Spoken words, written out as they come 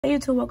Hey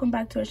YouTube, welcome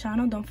back to our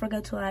channel. Don't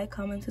forget to like,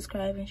 comment,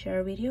 subscribe, and share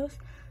our videos.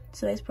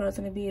 Today's product is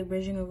going to be a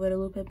Virgen of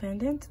Guadalupe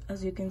Pendant.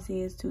 As you can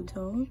see, it's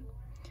two-tone.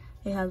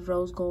 It has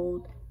rose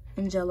gold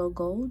and jello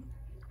gold,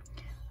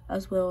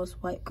 as well as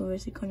white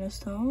conversely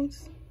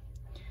cornerstones.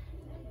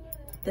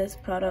 This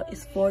product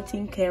is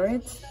 14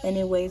 carats and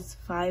it weighs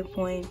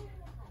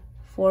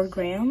 5.4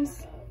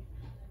 grams.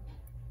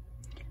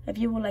 If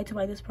you would like to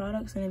buy this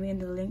product, it's going to be in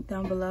the link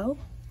down below.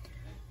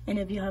 And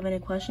if you have any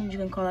questions, you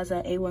can call us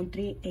at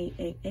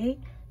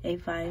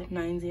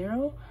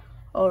 813-888-8590,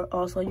 or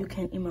also you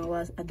can email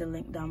us at the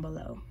link down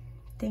below.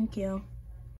 Thank you.